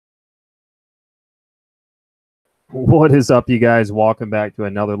What is up, you guys? Welcome back to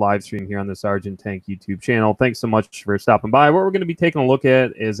another live stream here on the Sergeant Tank YouTube channel. Thanks so much for stopping by. What we're going to be taking a look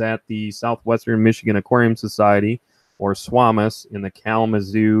at is at the Southwestern Michigan Aquarium Society, or SWAMUS, in the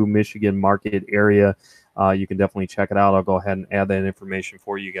Kalamazoo, Michigan market area. You can definitely check it out. I'll go ahead and add that information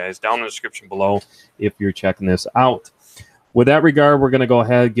for you guys down in the description below if you're checking this out. With that regard, we're going to go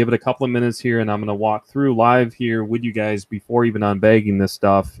ahead, give it a couple of minutes here, and I'm going to walk through live here with you guys before even unbagging this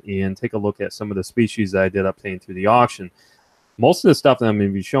stuff and take a look at some of the species that I did obtain through the auction. Most of the stuff that I'm going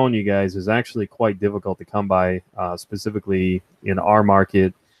to be showing you guys is actually quite difficult to come by, specifically in our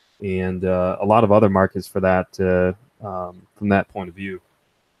market and a lot of other markets for that from that point of view.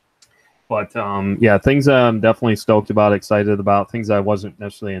 But yeah, things I'm definitely stoked about, excited about, things I wasn't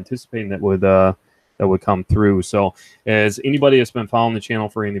necessarily anticipating that would come through. So as anybody that's been following the channel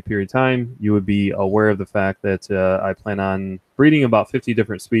for any period of time, you would be aware of the fact that I plan on breeding about 50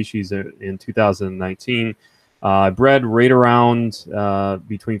 different species in 2019. I bred right around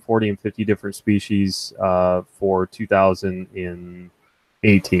between 40 and 50 different species for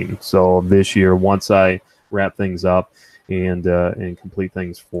 2018. So this year, once I wrap things up and complete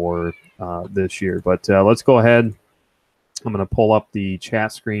things for this year. But let's go ahead. I'm going to pull up the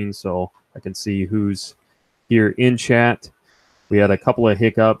chat screen so I can see who's here in chat. We had a couple of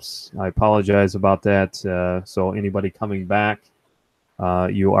hiccups. I apologize about that. So anybody coming back,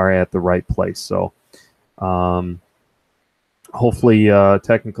 you are at the right place. So hopefully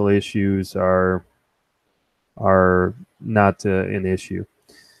technical issues are not an issue.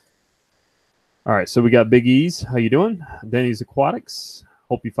 All right, so we got Big E's. How you doing? Denny's Aquatics.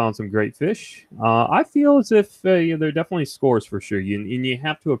 Hope you found some great fish. I feel as if there are definitely scores for sure. And you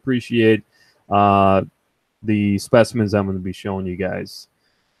have to appreciate the specimens I'm going to be showing you guys.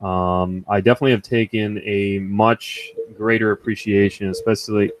 I definitely have taken a much greater appreciation,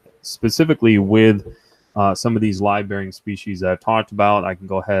 specifically with some of these live-bearing species I've talked about. I can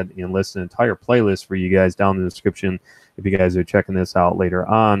go ahead and list an entire playlist for you guys down in the description if you guys are checking this out later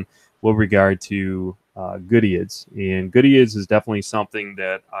on with regard to Goodeids. And Goodeids is definitely something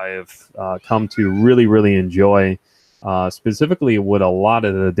that I have come to really, really enjoy, specifically with a lot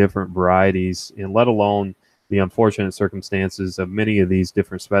of the different varieties, and let alone the unfortunate circumstances of many of these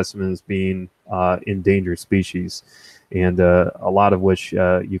different specimens being endangered species, and a lot of which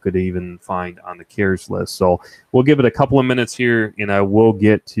you could even find on the CARES list. So we'll give it a couple of minutes here, and I will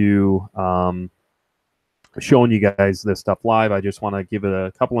get to showing you guys this stuff live. I just want to give it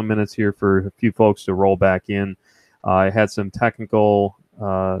a couple of minutes here for a few folks to roll back in. I had some technical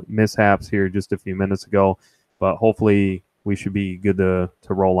mishaps here just a few minutes ago, but hopefully we should be good to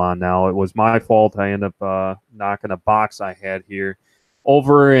roll on now. It was my fault. I ended up knocking a box I had here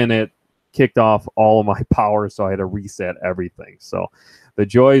over, and it kicked off all of my power, so I had to reset everything. So the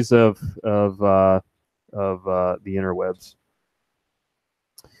joys of the interwebs.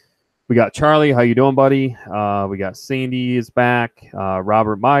 We got Charlie. How you doing, buddy? We got Sandy is back.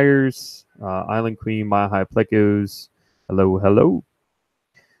 Robert Myers, Island Queen, My High Plecos. Hello, hello.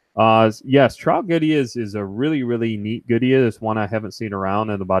 Yes, Trout Goodeids is a really, really neat Goodeids. It's one I haven't seen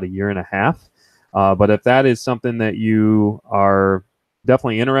around in about a year and a half. But if that is something that you are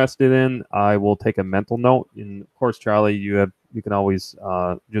definitely interested in, I will take a mental note. And of course, Charlie, you can always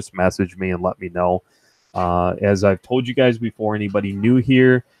just message me and let me know. As I've told you guys before, anybody new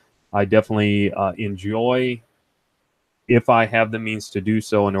here, I definitely enjoy, if I have the means to do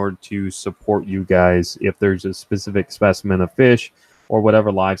so, in order to support you guys if there's a specific specimen of fish or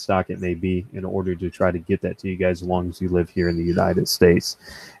whatever livestock it may be, in order to try to get that to you guys as long as you live here in the United States.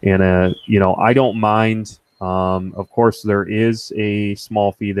 And, you know, I don't mind. Of course, there is a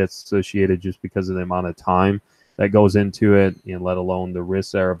small fee that's associated just because of the amount of time that goes into it, and let alone the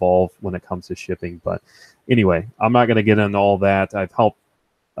risks that are involved when it comes to shipping. But anyway, I'm not going to get into all that. I've helped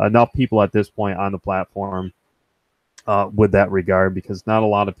enough people at this point on the platform with that regard, because not a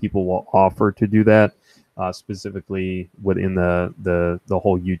lot of people will offer to do that, specifically within the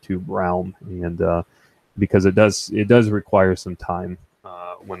whole YouTube realm, and because it does require some time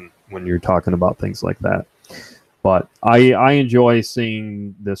when you're talking about things like that. But I enjoy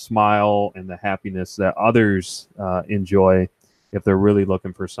seeing the smile and the happiness that others enjoy if they're really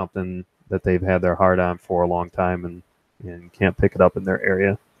looking for something that they've had their heart on for a long time and can't pick it up in their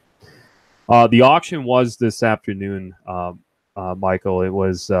area. The auction was this afternoon, Michael. It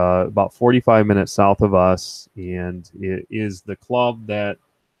was about 45 minutes south of us, and it is the club that,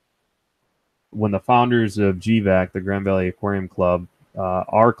 when the founders of GVAC, the Grand Valley Aquarium Club,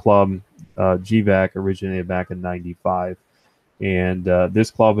 our club, GVAC, originated back in '95. And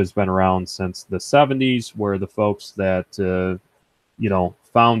this club has been around since the 70s, where the folks that, you know,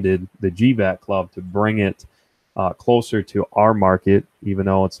 founded the GVAC club to bring it closer to our market, even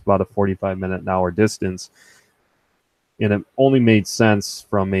though it's about a 45-minute an hour distance. And it only made sense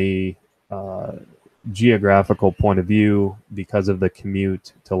from a geographical point of view because of the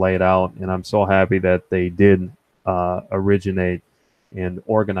commute to lay it out. And I'm so happy that they did originate and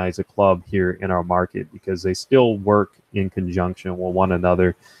organize a club here in our market, because they still work in conjunction with one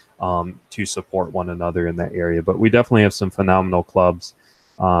another to support one another in that area. But we definitely have some phenomenal clubs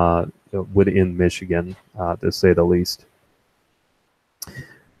within Michigan, to say the least.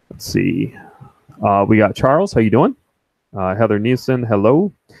 Let's see. We got Charles. How you doing? Heather Nielsen.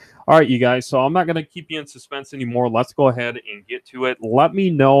 Hello. All right, you guys. So I'm not going to keep you in suspense anymore. Let's go ahead and get to it. Let me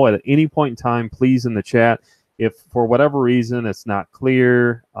know at any point in time, please, in the chat, if for whatever reason it's not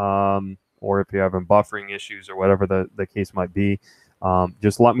clear, or if you're having buffering issues or whatever the case might be.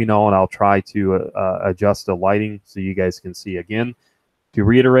 Just let me know, and I'll try to adjust the lighting so you guys can see. Again, to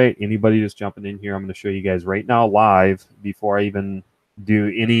reiterate, anybody just jumping in here, I'm going to show you guys right now live before I even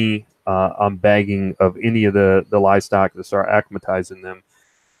do any unbagging of any of the livestock to start acclimatizing them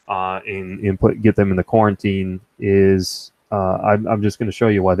and get them in the quarantine. Is I'm just going to show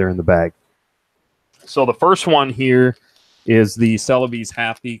you why they're in the bag. So the first one here is the Celebes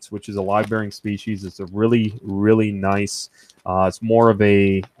half-beaks, which is a live-bearing species. It's a really, really nice. It's more of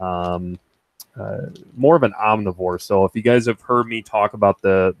an omnivore. So if you guys have heard me talk about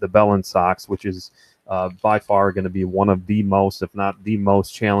the Bellin socks, which is by far going to be one of the most, if not the most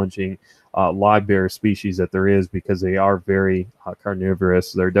challenging live bearer species that there is, because they are very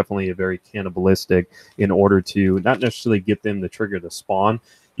carnivorous. They're definitely very cannibalistic in order to not necessarily get them to trigger the spawn.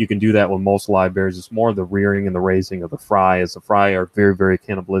 You can do that with most live bears. It's more the rearing and the raising of the fry, as the fry are very, very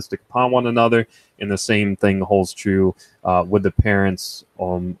cannibalistic upon one another. And the same thing holds true with the parents,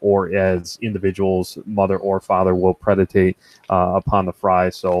 or as individuals, mother or father will predate upon the fry.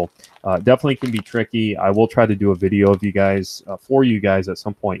 So definitely can be tricky. I will try to do a video of you guys for you guys at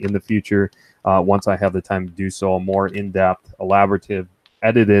some point in the future, once I have the time to do so, a more in-depth, elaborative,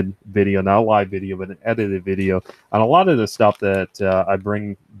 edited video, not a live video, but an edited video on a lot of the stuff that I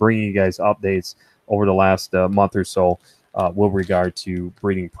bring you guys updates over the last month or so with regard to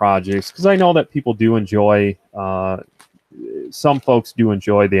breeding projects, because I know that people do enjoy, some folks do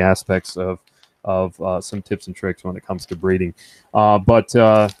enjoy the aspects of some tips and tricks when it comes to breeding. But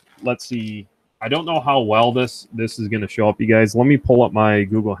let's see. I don't know how well this is going to show up, you guys. Let me pull up my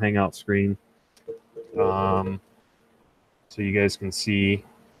Google Hangout screen. So you guys can see.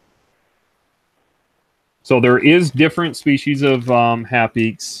 So there is different species of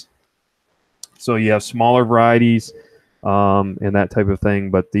half-beaks. So you have smaller varieties and that type of thing,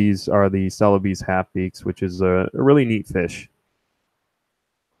 but these are the Celebes half-beaks, which is a really neat fish.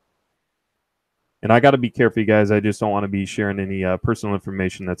 And I got to be careful, you guys. I just don't want to be sharing any personal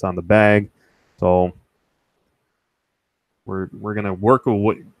information that's on the bag. So we're going to work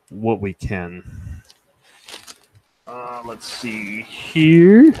with what we can. Let's see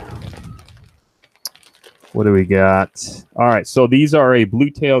here. What do we got? All right, so these are a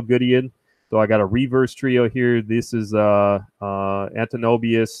blue-tailed Goodeids. So I got a reverse trio here. This is Antinobius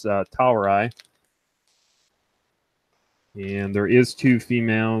toweri. And there is 2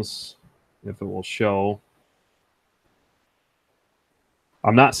 females, if it will show.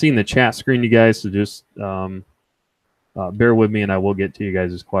 I'm not seeing the chat screen, you guys, so just bear with me, and I will get to you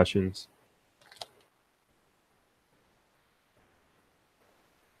guys' questions.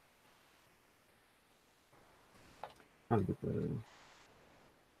 I'll get the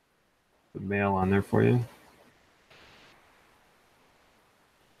male on there for you.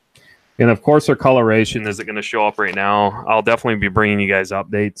 And of course, our coloration isn't going to show up right now. I'll definitely be bringing you guys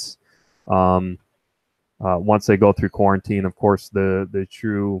updates once they go through quarantine. Of course, the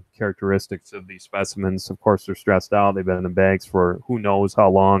true characteristics of these specimens, of course, they're stressed out. They've been in bags for who knows how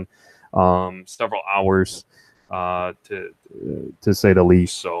long, several hours, to say the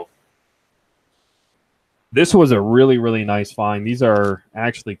least. So this was a really, really nice find. These are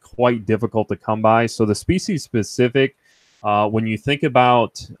actually quite difficult to come by. So the species specific, when you think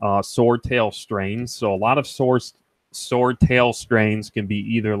about swordtail strains, so a lot of swordtail strains can be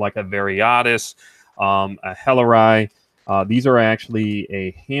either like a Variatus, a Helleri. These are actually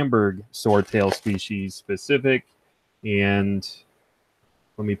a Hamburg swordtail species specific. And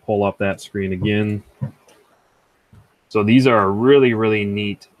let me pull up that screen again. So these are a really, really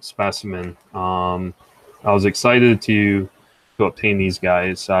neat specimen. I was excited to obtain these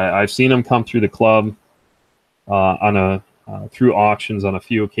guys. I've seen them come through the club through auctions on a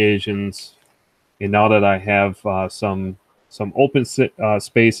few occasions, and now that I have some open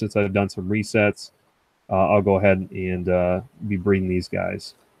space since I've done some resets, I'll go ahead and be breeding these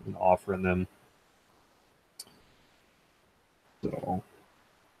guys and offering them.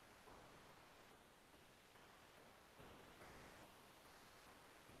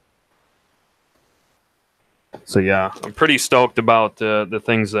 So yeah, I'm pretty stoked about the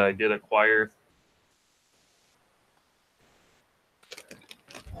things that I did acquire.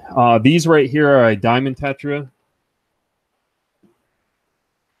 These right here are a diamond tetra.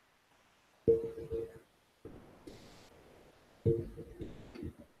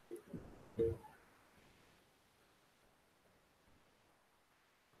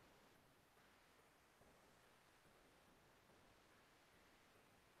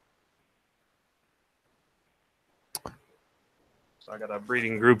 So I got a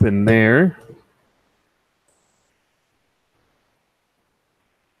breeding group in there.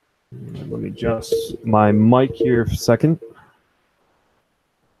 Let me adjust my mic here for a second.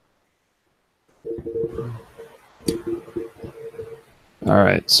 All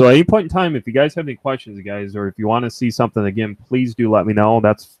right. So at any point in time, if you guys have any questions, guys, or if you want to see something again, please do let me know.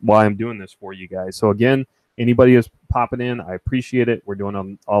 That's why I'm doing this for you guys. So again, anybody who's popping in, I appreciate it. We're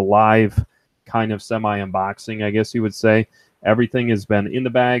doing a live kind of semi-unboxing, I guess you would say. Everything has been in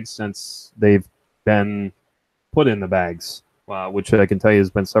the bags since they've been put in the bags, which I can tell you has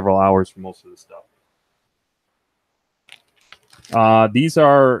been several hours for most of the stuff. These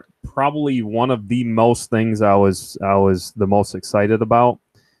are probably one of the most things I was the most excited about,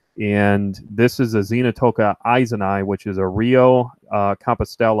 and this is a Xenotoka Eisenai, which is a Rio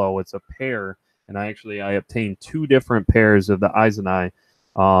Compostello. It's a pair, and I obtained two different pairs of the Eisenai.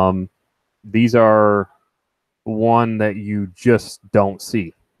 These are one that you just don't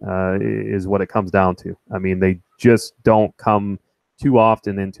see, is what it comes down to. I mean, they just don't come too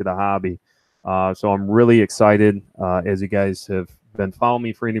often into the hobby. So I'm really excited. As you guys have been following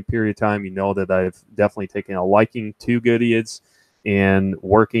me for any period of time, you know that I've definitely taken a liking to Goodeids and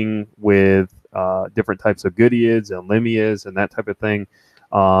working with different types of Goodeids and Limias and that type of thing.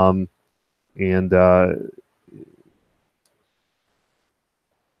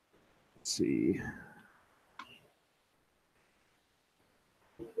 Let's see.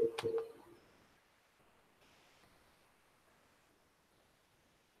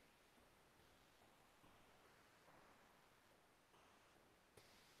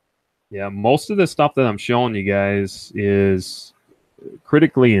 Yeah, most of the stuff that I'm showing you guys is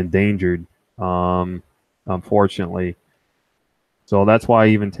critically endangered, unfortunately. So that's why I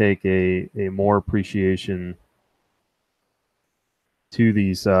even take a more appreciation to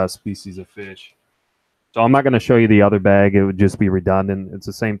these species of fish. So I'm not going to show you the other bag. It would just be redundant. It's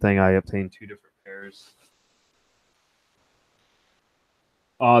the same thing. I obtained two different pairs.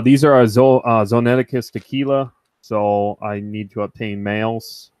 These are a Zoneticus tequila. So I need to obtain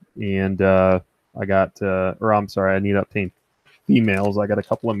males. And I need to obtain females. I got a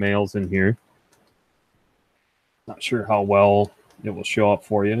couple of males in here. Not sure how well it will show up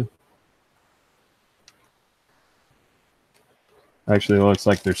for you. Actually, it looks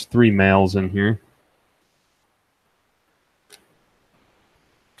like there's three males in here.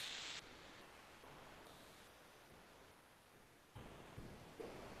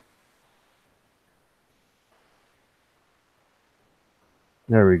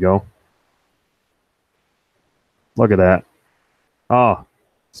 There we go. Look at that. Oh,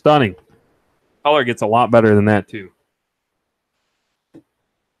 stunning. Color gets a lot better than that, too.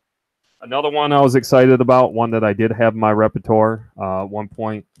 Another one I was excited about, one that I did have in my repertoire at one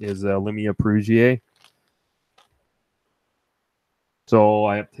point, is Limia Perugiae. So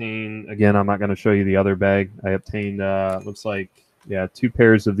I obtained, again, I'm not going to show you the other bag. I obtained, looks like, yeah, two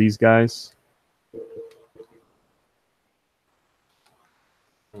pairs of these guys.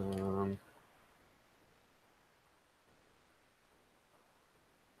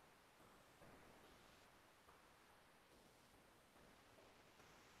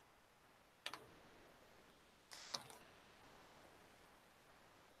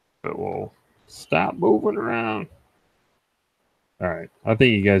 It will stop moving around. All right. I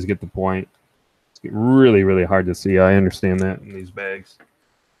think you guys get the point. It's really, really hard to see. I understand that in these bags.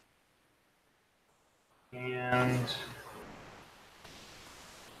 And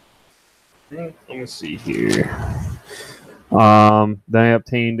let me see here. Then I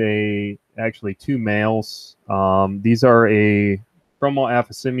obtained actually two males. These are a Chromo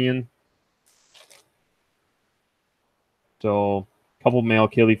Aphysimian. So a couple male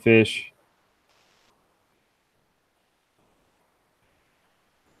killifish.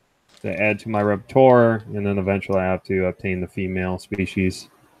 To add to my repertoire, and then eventually I have to obtain the female species.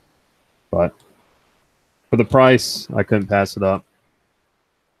 But for the price, I couldn't pass it up.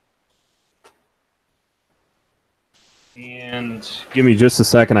 And give me just a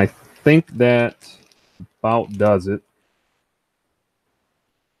second. I think that about does it.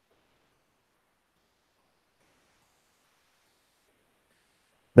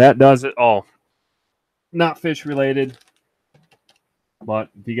 that does it. Oh, not fish related, but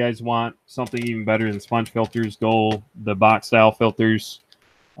if you guys want something even better than sponge filters, go the box style filters.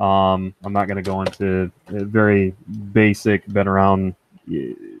 I'm not going to go into very basic, been around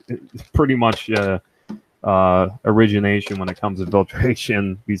pretty much origination when it comes to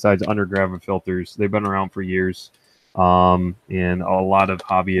filtration. Besides undergraduate filters, they've been around for years, and a lot of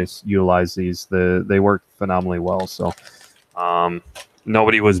hobbyists utilize these. They work phenomenally well. So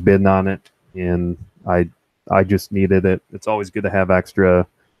nobody was bidding on it, and I just needed it. It's always good to have extra.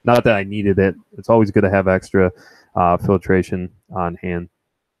 Not that I needed it. It's always good to have extra filtration on hand.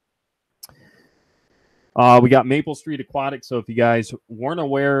 We got Maple Street Aquatics. So if you guys weren't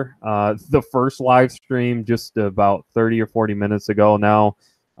aware, the first live stream just about 30 or 40 minutes ago now,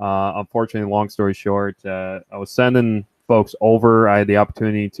 unfortunately, long story short, I was sending folks over. I had the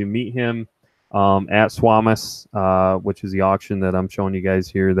opportunity to meet him at Swamis, which is the auction that I'm showing you guys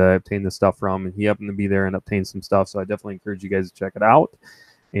here that I obtained the stuff from. And he happened to be there and obtained some stuff. So I definitely encourage you guys to check it out.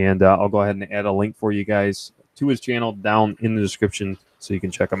 And I'll go ahead and add a link for you guys to his channel down in the description so you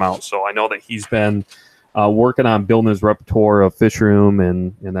can check him out. So I know that he's been working on building his repertoire of fish room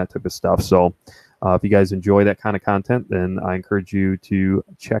and that type of stuff. So if you guys enjoy that kind of content, then I encourage you to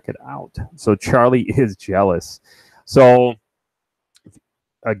check it out. So Charlie is jealous. So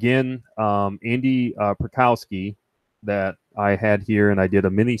again, Andy Prakowski that I had here and I did a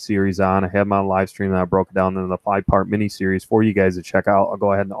mini series on. I had my live stream and I broke it down into the 5-part mini series for you guys to check out. I'll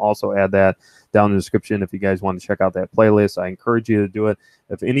go ahead and also add that down in the description if you guys want to check out that playlist. I encourage you to do it.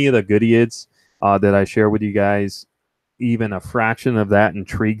 If any of the Goodeids that I share with you guys, even a fraction of that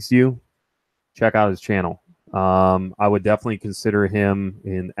intrigues you, check out his channel. I would definitely consider him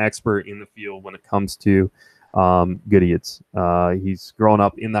an expert in the field when it comes to Goodeids. He's grown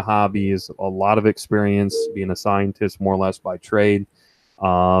up in the hobby, has a lot of experience being a scientist more or less by trade.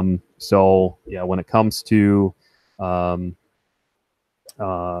 So yeah, when it comes to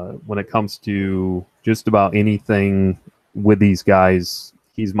just about anything with these guys,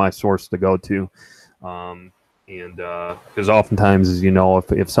 he's my source to go to. Because oftentimes, as you know,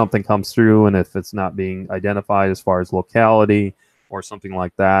 if something comes through and if it's not being identified as far as locality or something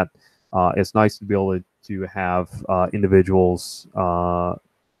like that, it's nice to be able to have individuals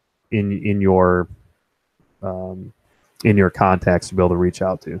in your contacts to be able to reach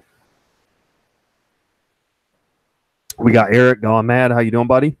out to. We got Eric going mad. How you doing,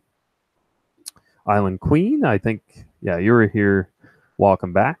 buddy? Island Queen, I think. Yeah, you were here.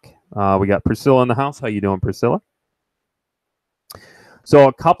 Welcome back. We got Priscilla in the house. How you doing, Priscilla? So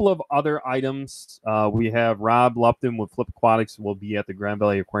a couple of other items. We have Rob Lupton with Flip Aquatics will be at the Grand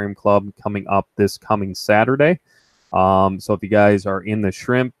Valley Aquarium Club coming up this coming Saturday. So if you guys are in the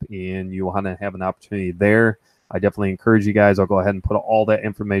shrimp and you want to have an opportunity there, I definitely encourage you guys. I'll go ahead and put all that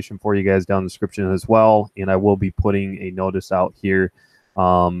information for you guys down in the description as well. And I will be putting a notice out here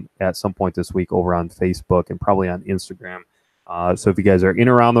at some point this week over on Facebook and probably on Instagram. So if you guys are in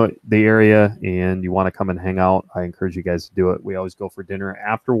around the area and you want to come and hang out, I encourage you guys to do it. We always go for dinner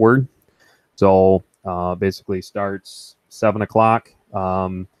afterward. So basically starts 7 o'clock.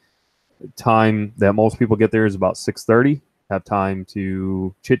 Time that most people get there is about 6:30. Have time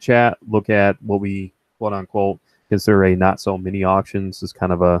to chit chat, look at what we quote unquote consider a not so mini auctions. It's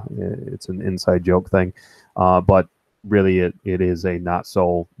kind of it's an inside joke thing, but really it is a not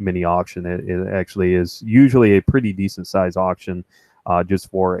so mini auction. It actually is usually a pretty decent size auction,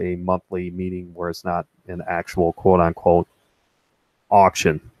 just for a monthly meeting where it's not an actual quote unquote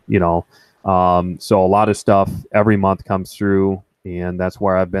auction, you know. So a lot of stuff every month comes through, and that's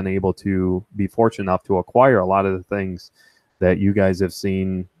where I've been able to be fortunate enough to acquire a lot of the things that you guys have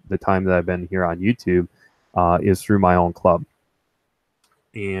seen the time that I've been here on YouTube, is through my own club.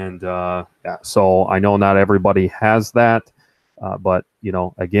 And yeah, so I know not everybody has that, but you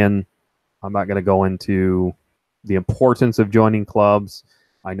know, again, I'm not going to go into the importance of joining clubs.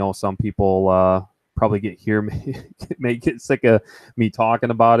 I know some people probably may get sick of me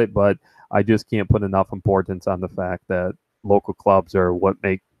talking about it, but I just can't put enough importance on the fact that local clubs are what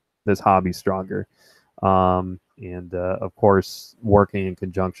make this hobby stronger. And of course, working in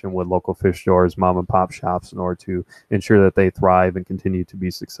conjunction with local fish stores, mom and pop shops in order to ensure that they thrive and continue to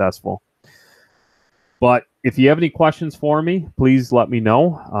be successful. But if you have any questions for me, please let me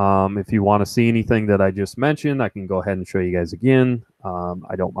know. If you want to see anything that I just mentioned, I can go ahead and show you guys again.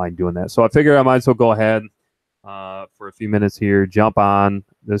 I don't mind doing that. So I figure I might as well go ahead for a few minutes here, jump on.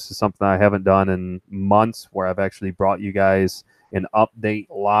 This is something I haven't done in months, where I've actually brought you guys an update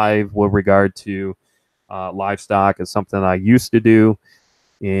live with regard to livestock. Is something I used to do,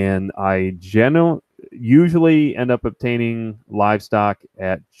 and I usually end up obtaining livestock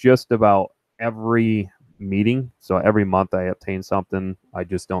at just about every meeting. So every month I obtain something. I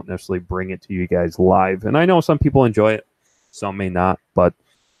just don't necessarily bring it to you guys live. And I know some people enjoy it, some may not. But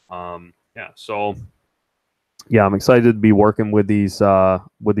yeah, so yeah, I'm excited to be working with these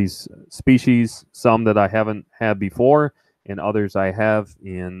species. Some that I haven't had before, and others I have,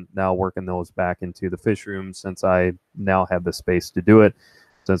 and now working those back into the fish room since I now have the space to do it.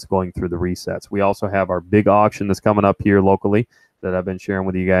 Since going through the resets, we also have our big auction that's coming up here locally that I've been sharing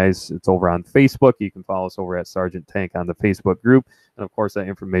with you guys. It's over on Facebook. You can follow us over at Sergeant Tank on the Facebook group, and of course, that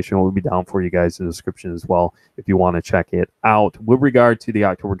information will be down for you guys in the description as well if you want to check it out. With regard to the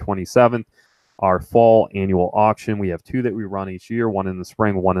October 27th. Our fall annual auction. We have 2 that we run each year, one in the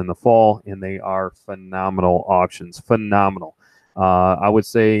spring, one in the fall, and they are phenomenal auctions. Phenomenal. I would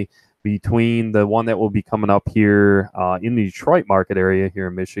say between the one that will be coming up here in the Detroit market area here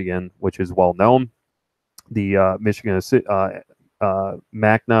in Michigan, which is well known, the Michigan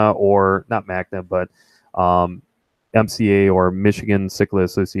MACNA, or not MACNA, but MCA, or Michigan Cichlid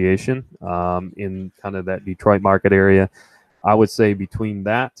Association, in kind of that Detroit market area. I would say between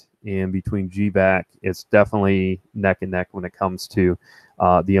that and between GVAC, it's definitely neck and neck when it comes to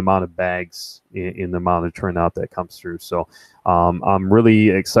the amount of bags in the amount of turnout that comes through. So I'm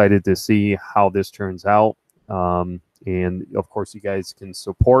really excited to see how this turns out. And of course, you guys can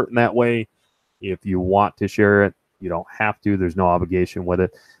support in that way. If you want to share it, you don't have to. There's no obligation with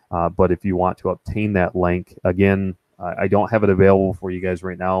it. But if you want to obtain that link, again, I don't have it available for you guys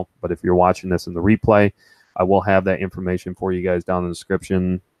right now. But if you're watching this in the replay, I will have that information for you guys down in the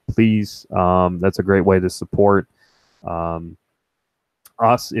description. Please, that's a great way to support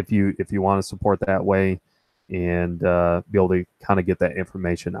us if you want to support that way, and be able to kind of get that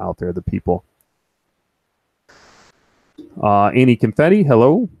information out there to people. Annie Confetti,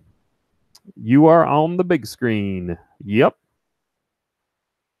 hello. You are on the big screen. Yep.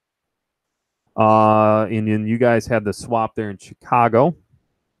 And then you guys had the swap there in Chicago,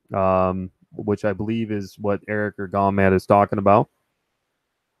 which I believe is what Eric or Goldman is talking about.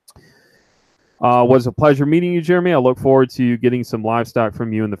 Was a pleasure meeting you, Jeremy. I look forward to getting some livestock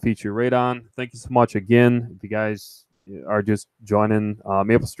from you in the future radon. Thank you so much again. If you guys are just joining,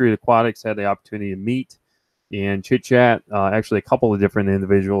 Maple Street Aquatics had the opportunity to meet and chit chat. Actually, a couple of different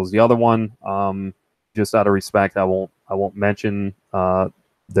individuals. The other one, just out of respect, I won't mention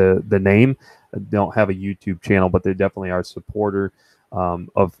the name. I don't have a YouTube channel, but they definitely are a supporter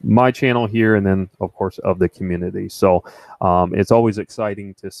of my channel here, and then of course of the community. So it's always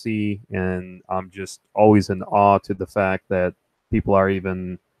exciting to see, and I'm just always in awe to the fact that people are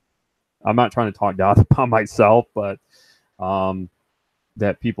even, I'm not trying to talk down about myself, but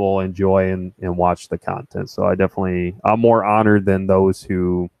that people enjoy and watch the content. So I'm more honored than those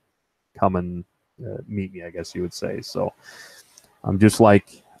who come and meet me, I guess you would say. So I'm just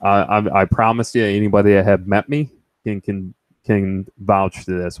like, I promise you, anybody that have met me can vouch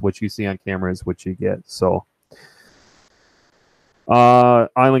to this. What you see on camera is what you get. So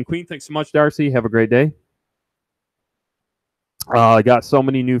Island Queen, thanks so much, Darcy. Have a great day. I got so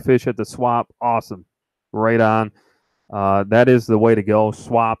many new fish at the swap. Awesome. Right on. That is the way to go.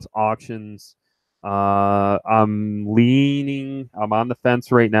 Swaps, auctions. I'm on the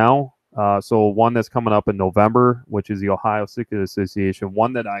fence right now. So one that's coming up in November, which is the Ohio Cichlid Association,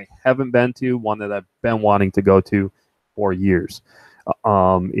 one that I haven't been to, one that I've been wanting to go to for years.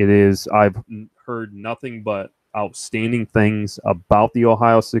 I've heard nothing but outstanding things about the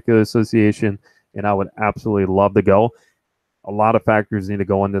Ohio Cichlid Association, and I would absolutely love to go. A lot of factors need to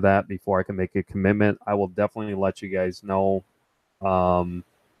go into that before I can make a commitment. I will definitely let you guys know,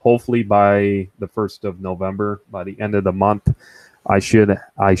 hopefully by the 1st of November, by the end of the month. I should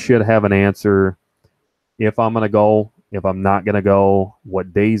have an answer if I'm going to go, if I'm not going to go,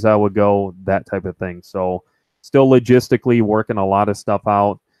 what days I would go, that type of thing. So still logistically working a lot of stuff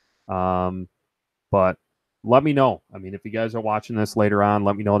out. But let me know. I mean, if you guys are watching this later on,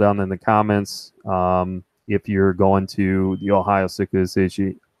 let me know down in the comments if you're going to the Ohio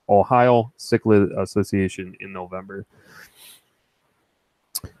Cichlid Association in November.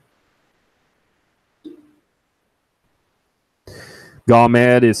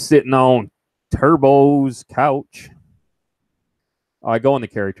 Gawmad is sitting on Turbo's couch. I go in the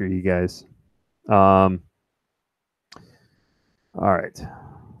character, you guys. All right.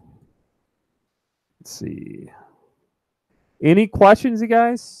 Let's see. Any questions, you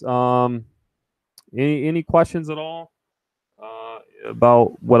guys? Any questions at all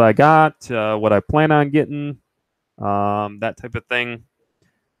about what I got, what I plan on getting, that type of thing?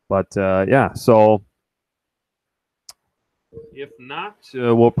 But yeah, so If not,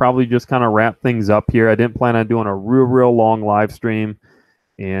 we'll probably just kind of wrap things up here. I didn't plan on doing a real long live stream,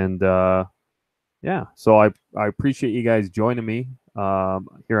 and yeah, so I appreciate you guys joining me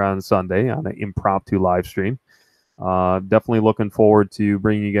here on Sunday on an impromptu live stream. Definitely looking forward to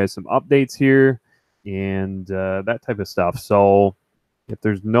bringing you guys some updates here and that type of stuff. So if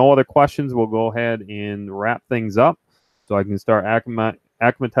there's no other questions, we'll go ahead and wrap things up so I can start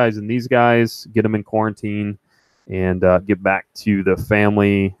acclimatizing these guys, get them in quarantine, and get back to the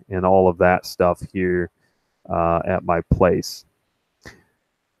family and all of that stuff here at my place.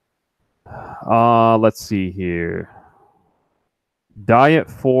 Let's see here. Diet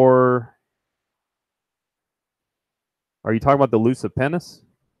for... Are you talking about the lucipennis?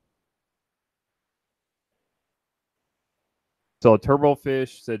 So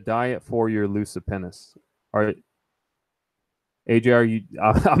Turbofish said diet for your lucipennis. All right. AJ, are you?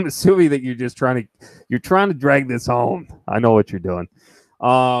 I'm assuming that you're just trying to drag this home. I know what you're doing.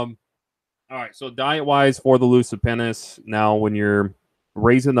 All right. So diet wise for the lucipennis, now when you're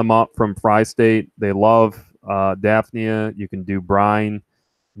raising them up from fry state, they love Daphnia. You can do brine.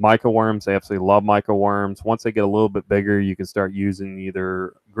 Mycoworms, they absolutely love mycoworms. Once they get a little bit bigger, you can start using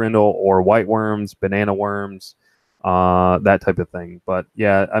either grindle or white worms, banana worms, that type of thing. But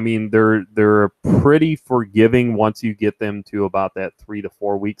yeah, I mean they're pretty forgiving once you get them to about that 3 to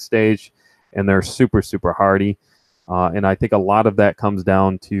 4 week stage, and they're super hardy. And I think a lot of that comes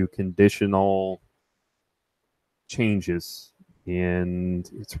down to conditional changes.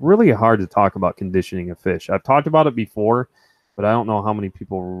 And it's really hard to talk about conditioning a fish. I've talked about it before, but I don't know how many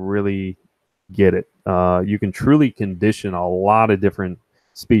people really get it. You can truly condition a lot of different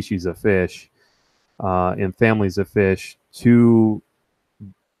species of fish and families of fish to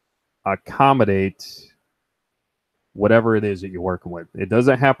accommodate whatever it is that you're working with. It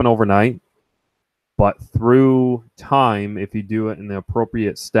doesn't happen overnight, but through time, if you do it in the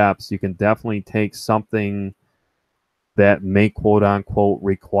appropriate steps, you can definitely take something that may quote unquote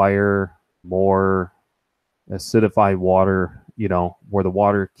require more acidified water, you know, where the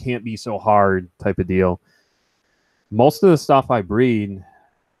water can't be so hard type of deal. Most of the stuff I breed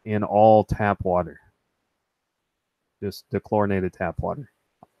in all tap water, just dechlorinated tap water.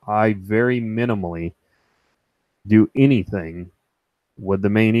 I very minimally do anything with the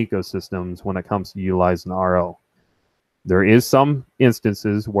main ecosystems when it comes to utilizing RO. There is some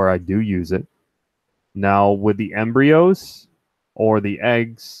instances where I do use it. Now with the embryos or the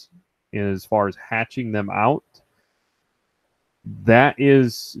eggs, as far as hatching them out, that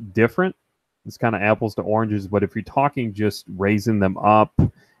is different. It's kind of apples to oranges. But if you're talking just raising them up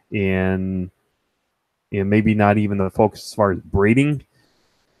and maybe not even the focus as far as breeding,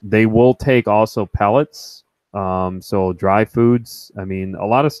 they will take also pellets. So dry foods. I mean, a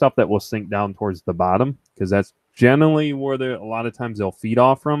lot of stuff that will sink down towards the bottom, because that's generally where a lot of times they'll feed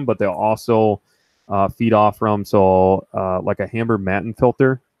off from, but they'll also feed off from. So like a Hamburg Matten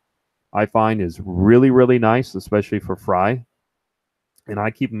filter, I find is really nice, especially for fry. And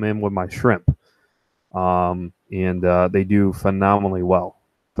I keep them in with my shrimp. And they do phenomenally well.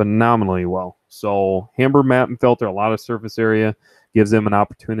 So Hamburg Matten filter, a lot of surface area, gives them an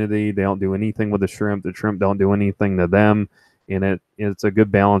opportunity. They don't do anything with the shrimp don't do anything to them. And it's a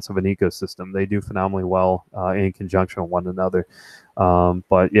good balance of an ecosystem. They do phenomenally well in conjunction with one another.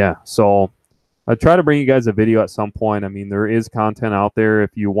 But yeah, so I try to bring you guys a video at some point. I mean, there is content out there.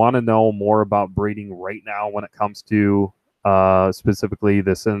 If you want to know more about breeding right now when it comes to specifically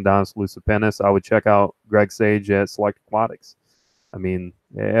the Synodontis lucipennis, I would check out Greg Sage at Select Aquatics. I mean,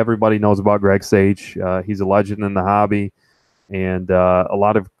 everybody knows about Greg Sage. He's a legend in the hobby, and a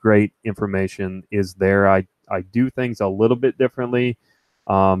lot of great information is there. I do things a little bit differently,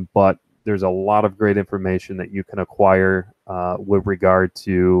 but there's a lot of great information that you can acquire with regard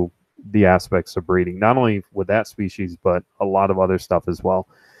to the aspects of breeding, not only with that species, but a lot of other stuff as well.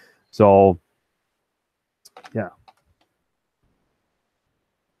 So, yeah.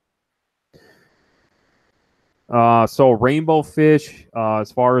 So rainbow fish,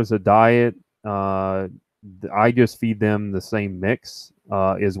 as far as a diet, I just feed them the same mix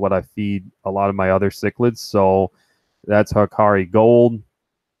is what I feed a lot of my other cichlids. So that's Hikari Gold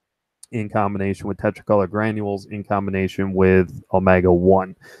in combination with tetracolor granules in combination with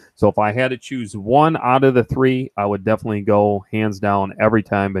omega-1. So if I had to choose one out of the three, I would definitely go hands down every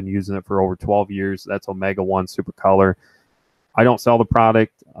time. Been using it for over 12 years. That's omega-1 supercolor. I don't sell the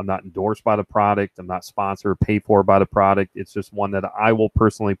product. I'm not endorsed by the product. I'm not sponsored or paid for by the product. It's just one that I will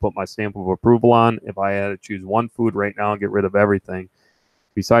personally put my stamp of approval on. If I had to choose one food right now and get rid of everything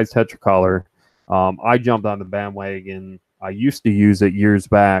besides tetracolor, I jumped on the bandwagon. I used to use it years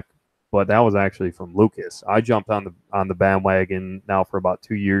back but that was actually from Lucas. I jumped on the bandwagon now for about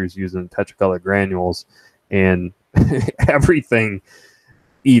 2 years using Tetracolor granules, and everything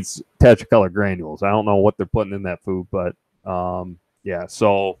eats Tetracolor granules. I don't know what they're putting in that food, but yeah.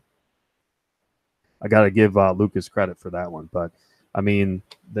 So I got to give Lucas credit for that one. But I mean,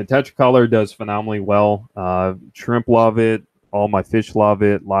 the Tetracolor does phenomenally well. Shrimp love it. All my fish love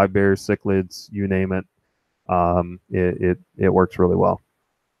it. Livebearer, cichlids, you name it. It works really well.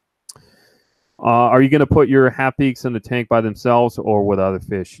 Are you going to put your half-peaks in the tank by themselves or with other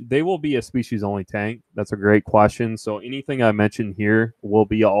fish? They will be a species-only tank. That's a great question. So anything I mentioned here will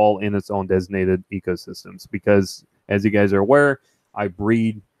be all in its own designated ecosystems because, as you guys are aware, I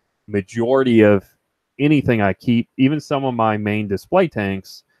breed majority of anything I keep, even some of my main display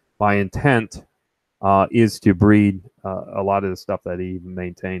tanks. My intent is to breed a lot of the stuff that I even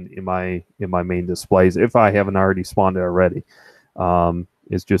maintain in my main displays if I haven't already spawned it already.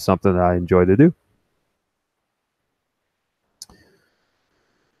 It's just something that I enjoy to do.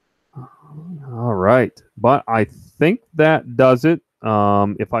 All right. But I think that does it.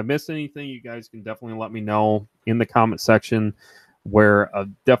 If I missed anything, you guys can definitely let me know in the comment section, where I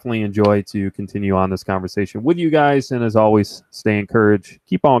definitely enjoy to continue on this conversation with you guys. And as always, stay encouraged.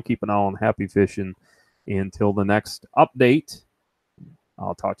 Keep on keeping on. Happy fishing. Until the next update,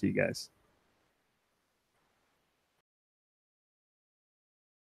 I'll talk to you guys.